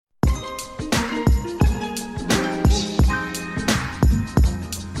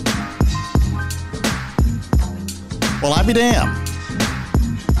Well, I'll be damned.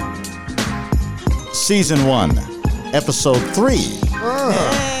 Season 1, Episode 3.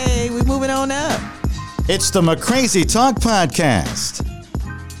 Hey, we're moving on up. It's the McCrazy Talk Podcast.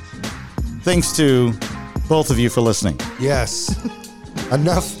 Thanks to both of you for listening. Yes.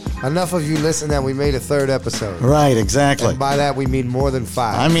 Enough of you listen that we made a third episode. Right, exactly. And by that, we mean more than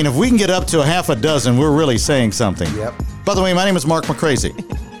 5. I mean, if we can get up to a half a dozen, we're really saying something. Yep. By the way, my name is Mark McCrazy.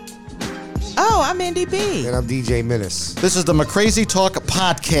 Oh, I'm Indy B. And I'm DJ Menace. This is the McCrazy Talk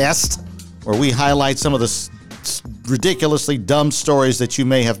Podcast, where we highlight some of the ridiculously dumb stories that you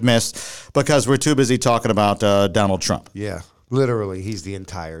may have missed because we're too busy talking about Donald Trump. Yeah. Literally, he's the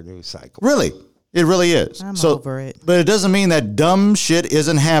entire news cycle. Really? It really is. I'm over it. But it doesn't mean that dumb shit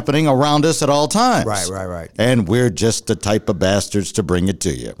isn't happening around us at all times. Right. And we're just the type of bastards to bring it to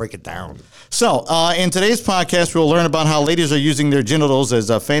you. Break it down. So, in today's podcast, we'll learn about how ladies are using their genitals as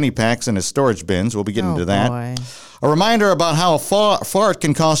fanny packs and as storage bins. We'll be getting to that. Boy. A reminder about how a fart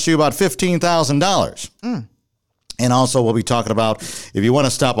can cost you about $15,000. And also, we'll be talking about if you want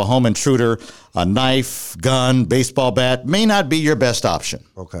to stop a home intruder, a knife, gun, baseball bat may not be your best option.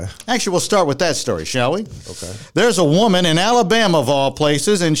 Okay. Actually, we'll start with that story, shall we? Okay. There's a woman in Alabama, of all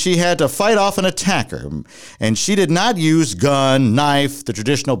places, and she had to fight off an attacker. And she did not use gun, knife, the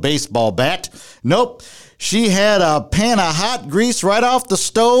traditional baseball bat. Nope. She had a pan of hot grease right off the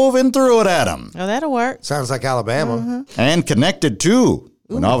stove and threw it at him. Oh, that'll work. Sounds like Alabama. And connected, too.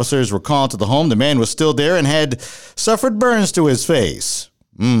 When officers were called to the home, the man was still there and had suffered burns to his face.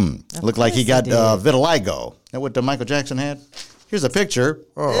 Looked like he got vitiligo. That what Michael Jackson had? Here's a picture.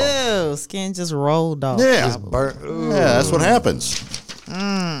 Ew, skin just rolled off. Yeah. Yeah, That's what happens.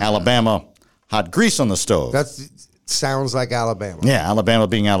 Alabama, hot grease on the stove. that sounds like Alabama. Yeah, Alabama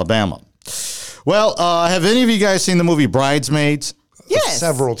being Alabama. Well, have any of you guys seen the movie Bridesmaids? Yes.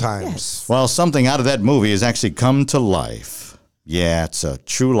 Several times. Yes. Well, something out of that movie has actually come to life. Yeah, it's a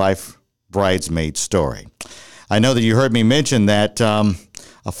true life bridesmaid story. I know that you heard me mention that a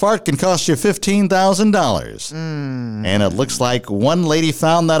fart can cost you $15,000. And it looks like one lady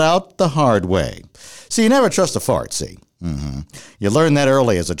found that out the hard way. See, you never trust a fart, see. You learn that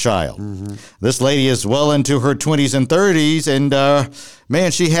early as a child. This lady is well into her 20s and 30s, and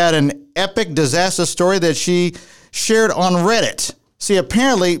man, she had an epic disaster story that she shared on Reddit. See,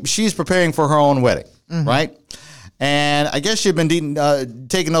 apparently, she's preparing for her own wedding, right? And I guess she'd been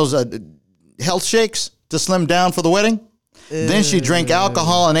taking those health shakes to slim down for the wedding. Then she drank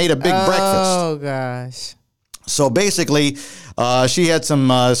alcohol and ate a big breakfast. Oh, gosh. So basically, she had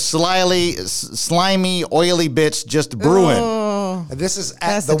some slimy, oily bits just brewing. Oh, And this is at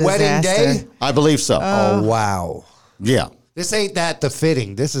That's the a wedding disaster. day? I believe so. Oh, wow. Yeah, This ain't that the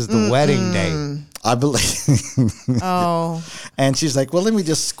fitting. This is the wedding day. I believe. oh. And she's like, well, let me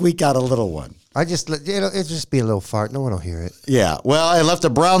just squeak out a little one. It'll just be a little fart. No one will hear it. Yeah, well, I left a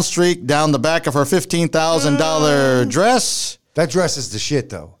brown streak down the back of her $15,000 dress. That dress is the shit,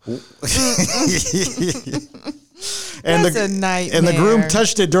 though. And That's a nightmare. And the groom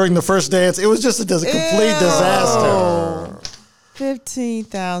touched it during the first dance. It was just a complete disaster.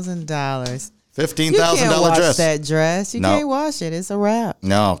 $15,000. $15,000 You can't wash dress. that dress. You No. can't wash it. It's a wrap.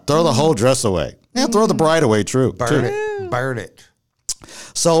 No, throw the whole dress away. Yeah, throw the bride away, true. Burn too. it. Burn it.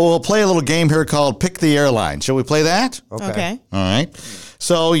 So we'll play a little game here called Pick the Airline. Shall we play that? Okay. All right.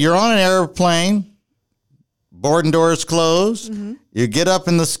 So you're on an airplane, boarding doors closed, you get up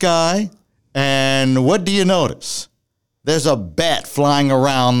in the sky, and what do you notice? There's a bat flying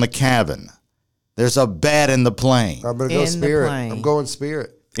around the cabin. There's a bat in the plane. I'm going to go In the Spirit. plane. I'm going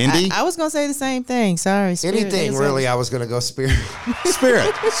Spirit. Indy? I was going to say the same thing. Sorry. Spirit Anything, is really, I was going to go Spirit.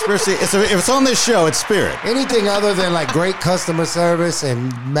 Spirit. Spirit. See, if it's on this show, it's Spirit. Anything other than like great customer service and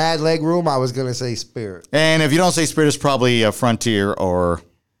mad leg room, I was going to say Spirit. And if you don't say Spirit, it's probably Frontier or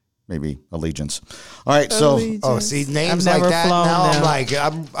maybe Allegiance. All right, so... Oh, see, names I've like never that flown now,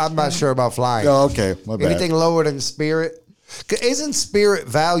 them. I'm not sure about flying. Oh, okay, my bad. Anything lower than Spirit? Isn't Spirit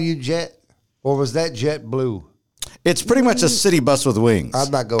Value Jet? Or was that Jet Blue? It's pretty much a city bus with wings. I'm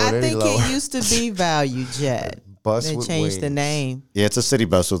not going I any think lower. it used to be Value Jet. Bus They with changed the wings. name. Yeah, it's a city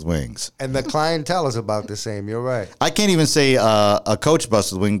bus with wings. And the clientele is about the same. You're right. I can't even say a coach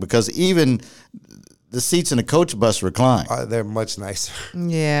bus with wing because even the seats in a coach bus recline. They're much nicer.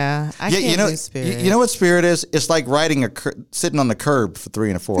 Yeah. I can't you know, do Spirit. you know what Spirit is? It's like riding sitting on the curb for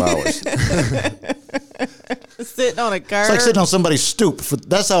 3 and 4 hours. Sitting on a curb. It's like sitting on somebody's stoop.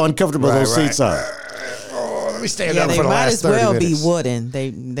 That's how uncomfortable Right, those right. seats are. Let me stand Yeah, up they for the might last as 30 well minutes. be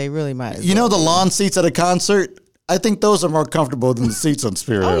wooden. They really might as You know well. the lawn seats at a concert? I think those are more comfortable than the seats on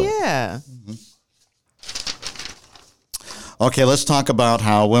Spirit Oh, Hill. yeah. Okay, let's talk about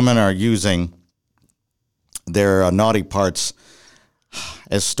how women are using their naughty parts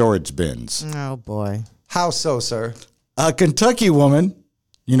as storage bins. Oh, boy. How so, sir? A Kentucky woman,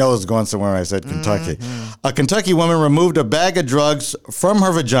 you know I was going somewhere when I said Kentucky. A Kentucky woman removed a bag of drugs from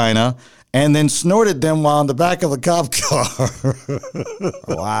her vagina and then snorted them while in the back of a cop car.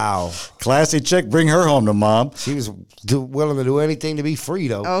 Wow. Classy chick, bring her home to mom. She was willing to do anything to be free,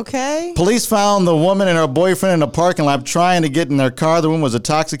 though. Okay. Police found the woman and her boyfriend in a parking lot trying to get in their car. The woman was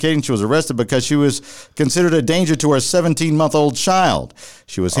intoxicated. She was arrested because she was considered a danger to her 17-month-old child.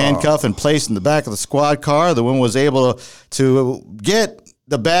 She was handcuffed and placed in the back of the squad car. The woman was able to get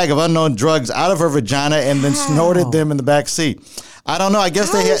the bag of unknown drugs out of her vagina and then snorted them in the back seat. I don't know. I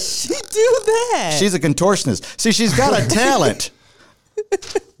guess How they had. did she do that? She's a contortionist. See, she's got a talent.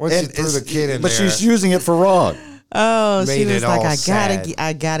 Once you threw the kid in but there. she's using it for wrong. Oh, she Made was it like, all I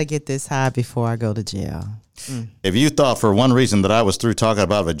sad. gotta get this high before I go to jail. If you thought for one reason that I was through talking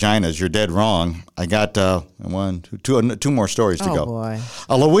about vaginas, you're dead wrong. I got two more stories to go. Oh, boy.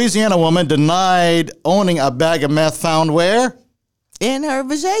 A Louisiana woman denied owning a bag of meth found where? In her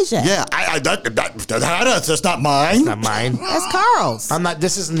vagina. Yeah, that's not mine. Not mine. That's Carl's. I'm not.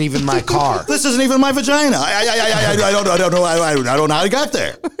 This isn't even my car. This isn't even my vagina. I don't know. I don't know how it got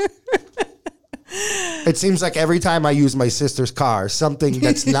there. It seems like every time I use my sister's car, something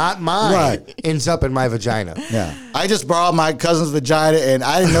that's not mine Right. ends up in my vagina. Yeah, I just borrowed my cousin's vagina, and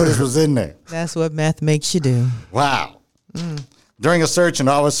I didn't know this was in there. That's what meth makes you do. Wow. During a search, an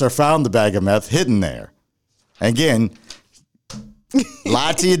officer found the bag of meth hidden there. Again,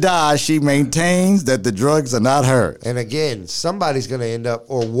 lie till you die, she maintains that the drugs are not hers. And again, somebody's going to end up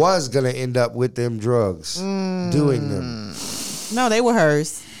or was going to end up with them drugs, doing them. No, they were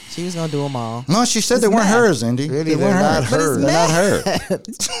hers. She was gonna do them all. No, she said they weren't meth. hers, Indy. Really, They they're weren't not hers. hers. They're not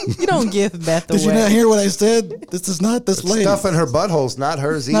hers. You don't give meth away. Did you not hear what I said? This is not this lady. Stuff in her butthole's not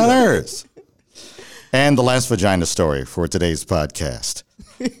hers either. Not hers. And the last vagina story for today's podcast.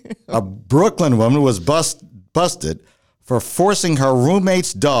 A Brooklyn woman was busted for forcing her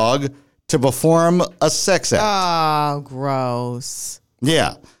roommate's dog to perform a sex act. Oh, gross.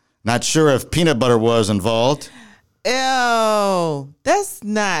 Yeah. Not sure if peanut butter was involved. Ew. That's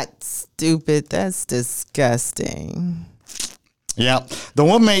not stupid. That's disgusting. Yeah. The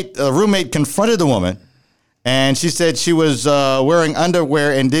roommate confronted the woman, and she said she was wearing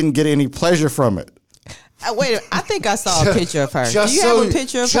underwear and didn't get any pleasure from it. Wait, I think I saw a picture of her. Do Just you have a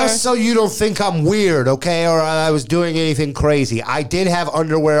picture of her? Just so you don't think I'm weird, okay, or I was doing anything crazy. I did have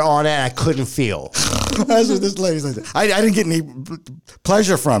underwear on and I couldn't feel. That's what this lady said. I didn't get any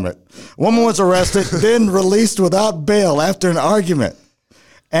pleasure from it. Woman was arrested, then released without bail after an argument.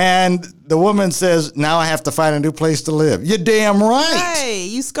 And the woman says, now I have to find a new place to live. You're damn right. Hey,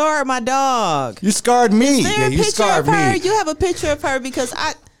 you scarred my dog. You scarred me. Is there a you picture scarred of her? me. You have a picture of her because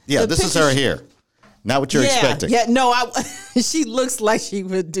Yeah, the this is picture her here. Not what you're expecting. Yeah, no, she looks like she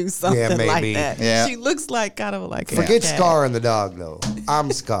would do something maybe. like that. Yeah. She looks like kind of like Forget a cat. scarring the dog, though.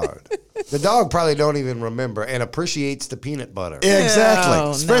 I'm scarred. The dog probably don't even remember and appreciates the peanut butter. Yeah, exactly.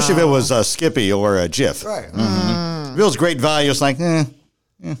 No, Especially if it was Skippy or a Jif. Right. If it was great value, it's like, All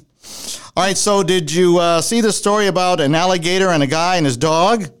right, so did you see the story about an alligator and a guy and his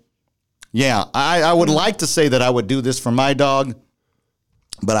dog? Yeah, I would like to say that I would do this for my dog,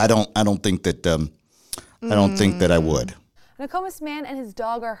 but I don't think that I would. An Nokomis man and his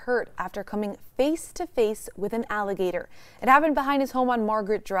dog are hurt after coming face to face with an alligator. It happened behind his home on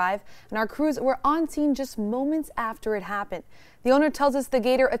Margaret Drive, and our crews were on scene just moments after it happened. The owner tells us the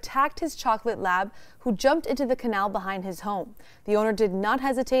gator attacked his chocolate lab, who jumped into the canal behind his home. The owner did not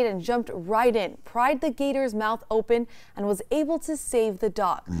hesitate and jumped right in, pried the gator's mouth open, and was able to save the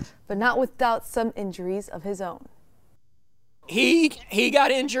dog, but not without some injuries of his own. He got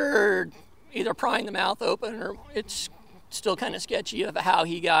injured either prying the mouth open, or it's still kind of sketchy of how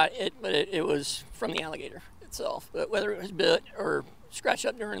he got it, but it was from the alligator itself. But whether it was bit or scratched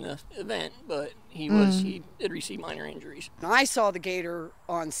up during the event, but he did receive minor injuries. When I saw the gator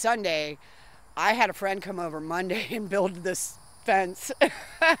on Sunday, I had a friend come over Monday and build this fence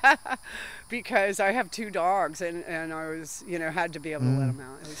because I have two dogs and I was, had to be able to let them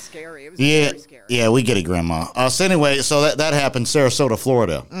out. It was scary. It was very scary. Yeah, we get it, Grandma. So anyway, so that happened, Sarasota,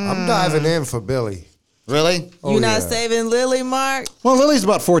 Florida. I'm diving in for Billy. Really? You not saving Lily, Mark? Well, Lily's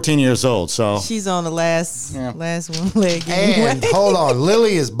about 14 years old, so. She's on the last one leg. And hold on,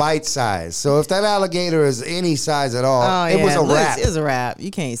 Lily is bite size. So if that alligator is any size at all, it was a wrap. It was a wrap.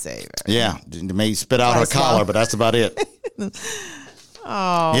 You can't save her. Yeah, they may spit out her collar, but that's about it.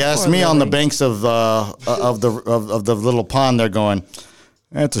 Oh, yeah, it's poor me on the Lily. banks of the little pond there going,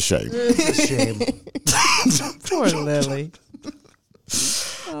 that's a shame. It's a shame. Poor Lily.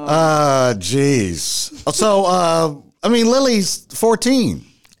 Jeez. So, I mean, Lily's 14.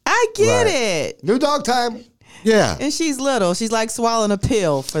 I get it. New dog time. Yeah. And she's little. She's like swallowing a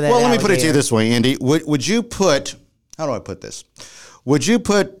pill for that. Well, let me put it to you alligator. this way, Indy. Would you put, how do I put this? Would you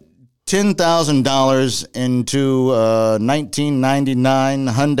put $10,000 into 1999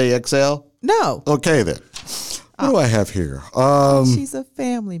 Hyundai XL? No. Okay, then. What do I have here? She's a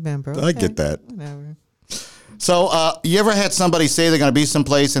family member. I get that. Whatever. So, you ever had somebody say they're going to be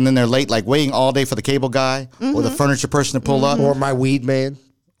someplace and then they're late, like waiting all day for the cable guy or the furniture person to pull up? Or my weed man.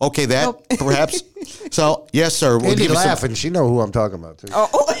 Okay, that perhaps. So, yes, sir. We'll Indy give you some- laughing. She know who I'm talking about, too.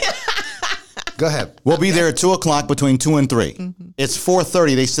 Go ahead. We'll be there at 2 o'clock between 2 and 3. It's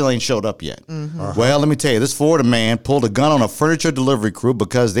 4:30. They still ain't showed up yet. Well, let me tell you, this Florida man pulled a gun on a furniture delivery crew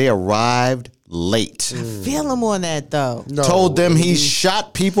because they arrived late. Feel him on that, though. No. Told them he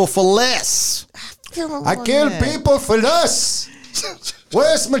shot people for less. Feel him I on kill that. people for less.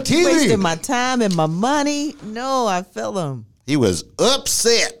 Where's my TV? Wasting my time and my money. No, I feel him. He was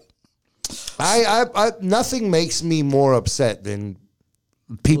upset. I nothing makes me more upset than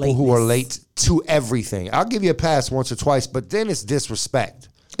people who are late to everything. I'll give you a pass once or twice, but then it's disrespect.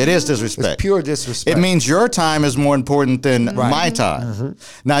 It is disrespect. It's pure disrespect. It means your time is more important than my time.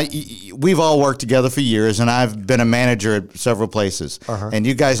 Now, we've all worked together for years, and I've been a manager at several places. And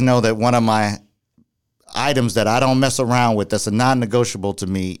you guys know that one of my items that I don't mess around with, that's a non-negotiable to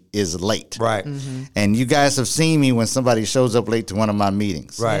me, is late. Right. And you guys have seen me when somebody shows up late to one of my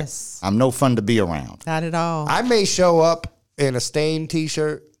meetings. Right. Yes. I'm no fun to be around. Not at all. I may show up in a stained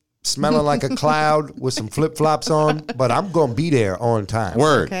T-shirt, smelling like a cloud with some flip-flops on, but I'm going to be there on time.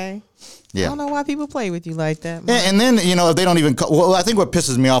 Word. Okay. I Yeah. don't know why people play with you like that. And then, if they don't even well, I think what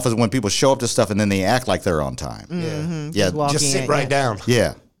pisses me off is when people show up to stuff and then they act like they're on time. Yeah. walk Just sit in, right yeah. down.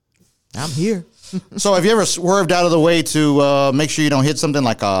 Yeah. I'm here. So have you ever swerved out of the way to make sure you don't hit something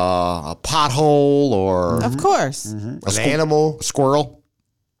like a pothole or Of course. An animal. a squirrel?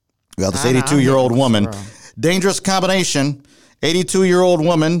 Well, this I know, 82-year-old I'm hitting a woman, squirrel. dangerous combination, 82-year-old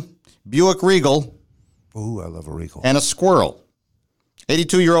woman, Buick Regal, Ooh, I love a Regal. and a squirrel.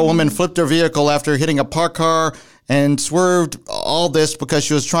 82-year-old woman flipped her vehicle after hitting a parked car and swerved all this because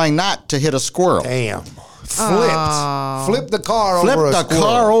she was trying not to hit a squirrel. Damn. Flipped the car over a Flipped the squirrel.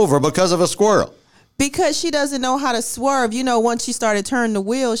 car over because of a squirrel. Because she doesn't know how to swerve. You know, once she started turning the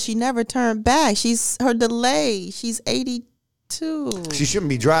wheel, she never turned back. She's her delay. She's 82. She shouldn't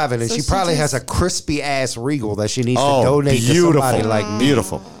be driving, and So she she probably just- has a crispy ass Regal that she needs to Oh, donate to beautiful. somebody like me.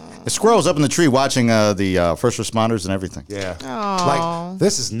 Beautiful. The squirrel's up in the tree watching the first responders and everything. Yeah. Aw. Like,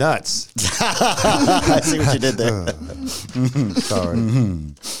 this is nuts. I see what you did there. Sorry.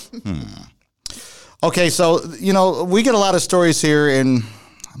 Okay, so, we get a lot of stories here, and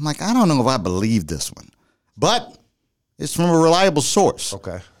I'm like, I don't know if I believe this one. But it's from a reliable source.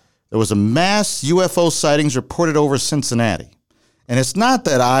 Okay. There was a mass UFO sightings reported over Cincinnati. And it's not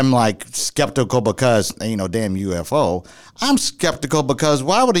that I'm like skeptical because ain't no damn UFO. I'm skeptical because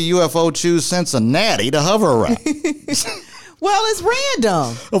why would a UFO choose Cincinnati to hover around? Well, it's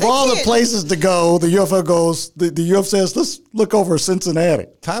random. Of all the places to go, the UFO goes, the UFO says, let's look over Cincinnati.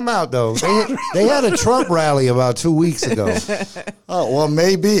 Time out, though. They had a Trump rally about 2 weeks ago. Oh, well,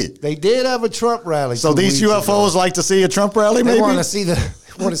 maybe. They did have a Trump rally. So 2 these weeks UFOs ago. like to see a Trump rally, They maybe? want to see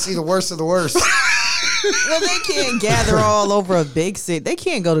the worst of the worst. Well, they can't gather all over a big city. They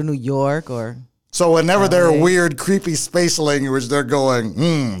can't go to New York or. So whenever they're a weird, creepy space language, they're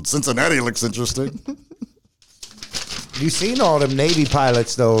going, Cincinnati looks interesting. You seen all them Navy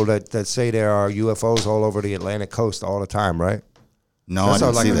pilots though that say there are UFOs all over the Atlantic coast all the time, right? No, I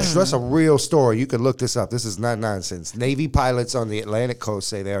didn't see that. That's a real story. You can look this up. This is not nonsense. Navy pilots on the Atlantic coast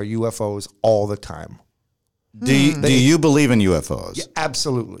say there are UFOs all the time. Do you believe in UFOs? Yeah,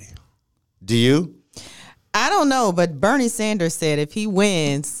 absolutely. Do you? I don't know, but Bernie Sanders said if he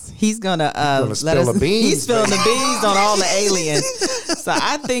wins, he's gonna let spill us. the beans, He's spilling baby. the beans on all the aliens. So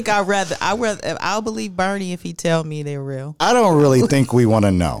I think I'll believe Bernie if he tell me they're real. I don't really think we want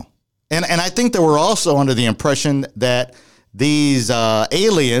to know. And I think that we're also under the impression that these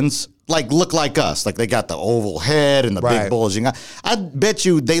aliens look like us. Like they got the oval head and the Right. big bulging eye. I bet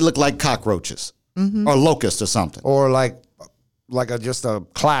you they look like cockroaches or locusts or something. Or just a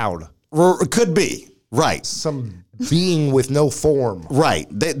cloud. Or it could be. Right. Some being with no form. Right.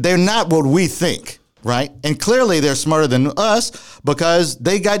 They're not what we think. Right. And clearly they're smarter than us because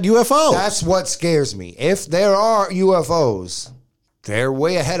they got UFOs. That's what scares me. If there are UFOs, they're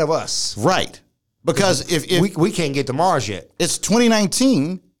way ahead of us. Right. Because if We can't get to Mars yet. it's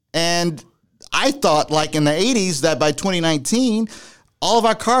 2019, and I thought in the 80s that by 2019, all of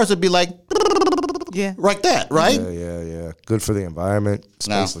our cars would be like Yeah. that, right? Yeah. Yeah, good for the environment,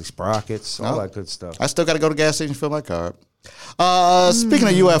 spacely sprockets, all that good stuff. I still got to go to the gas station to fill my car up. Speaking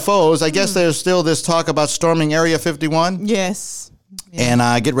of UFOs, I guess there's still this talk about storming Area 51. Yes.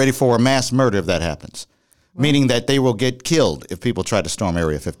 And get ready for a mass murder if that happens. Meaning that they will get killed if people try to storm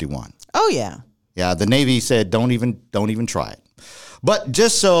Area 51. Oh, yeah. Yeah, the Navy said don't even try it. But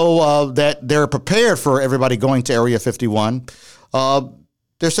just so that they're prepared for everybody going to Area 51,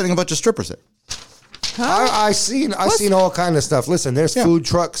 they're sending a bunch of strippers there. Huh? I seen all kind of stuff. Listen, there's food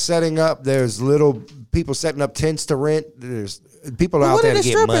trucks setting up. There's little people setting up tents to rent. There's people out there to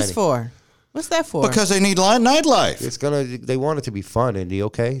get money. What are the strippers for? What's that for? Because they need nightlife. They want it to be fun, Indy,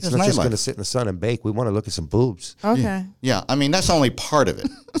 okay? It's not just going to sit in the sun and bake. We want to look at some boobs. Okay. Yeah, I mean, that's only part of it.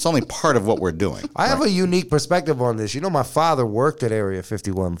 It's only part of what we're doing. I have a unique perspective on this. You know, my father worked at Area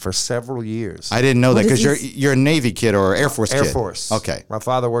 51 for several years. I didn't know that because you're a Navy kid or Air Force kid. Air Force. Okay. My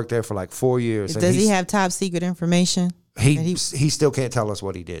father worked there for like 4 years. Does he have top secret information? He still can't tell us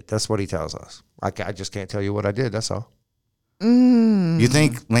what he did. That's what he tells us. I just can't tell you what I did. That's all. You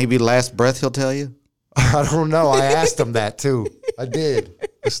think maybe last breath he'll tell you? I don't know. I asked him that too. I did.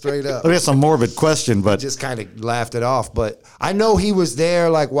 Straight up. It's a morbid question, but just kind of laughed it off. But I know he was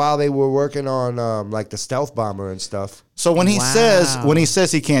there like while they were working on like the stealth bomber and stuff. So when he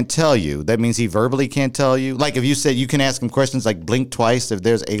says he can't tell you, that means he verbally can't tell you. Like if you said you can ask him questions like blink twice if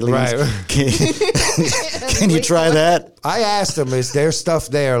there's aliens. Right. Can you try that? I asked him, is there stuff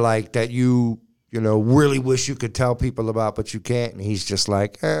there like that you really wish you could tell people about, but you can't? And he's just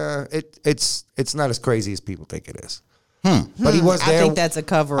like, it's not as crazy as people think it is. But he was there. I think that's a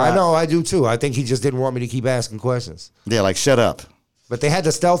cover-up. I know, I do too. I think he just didn't want me to keep asking questions. Yeah, like shut up. But they had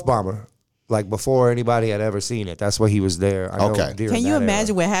the stealth bomber, like before anybody had ever seen it. That's why he was there. Okay. Can you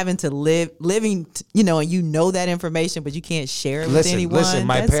imagine what having to living, and you know that information, but you can't share it with anyone? Listen,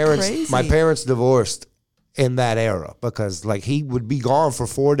 my parents divorced in that era because like he would be gone for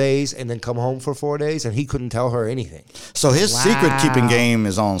 4 days and then come home for 4 days and he couldn't tell her anything. So his secret keeping game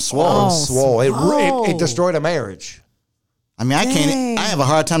is on swole. It destroyed a marriage. I mean, I have a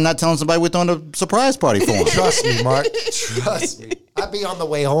hard time not telling somebody we're throwing a surprise party for him. Trust me, Mark. Trust me. I'd be on the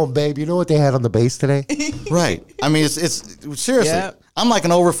way home, babe. You know what they had on the base today? Right. I mean, it's seriously. Yep. I'm like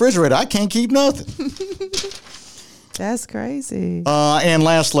an old refrigerator. I can't keep nothing. That's crazy. And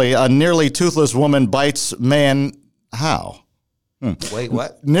lastly, a nearly toothless woman bites man. How? Wait,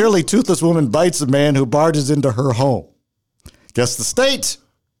 what? Nearly toothless woman bites a man who barges into her home. Guess the state.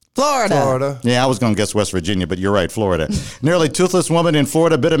 Florida. Yeah, I was going to guess West Virginia, but you're right, Florida. Nearly toothless woman in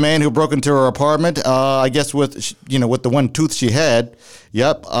Florida bit a man who broke into her apartment. I guess with the one tooth she had.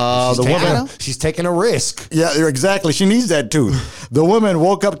 Yep. She's taking a risk. Yeah, exactly. She needs that tooth. The woman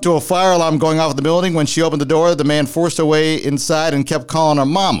woke up to a fire alarm going off in the building. When she opened the door, the man forced her way inside and kept calling her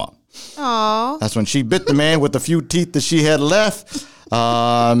mama. Aww. That's when she bit the man with the few teeth that she had left.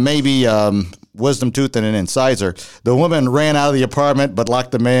 Maybe wisdom tooth and an incisor. The woman ran out of the apartment,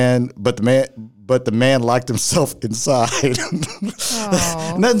 but the man locked himself inside.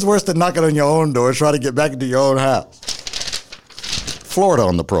 Nothing's worse than knocking on your own door, trying to get back into your own house. Florida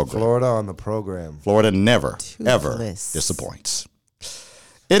on the program. Florida never, ever disappoints.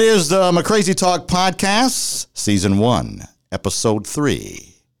 It is the McCrazy Talk Podcast, Season 1, Episode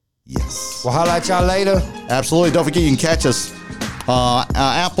 3. Yes. We'll holler at y'all later. Absolutely. Don't forget you can catch us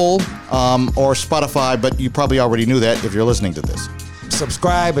Apple or Spotify, but you probably already knew that if you're listening to this.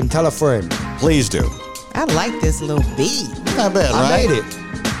 Subscribe and tell a friend. Please do. I like this little beat. Not bad, right? I made it.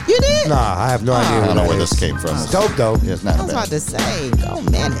 You did? Nah, I have no idea. I don't know where this came from. It's dope, though. Yeah, it's not I was bad. about to say, go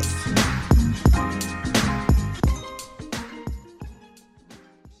Menace.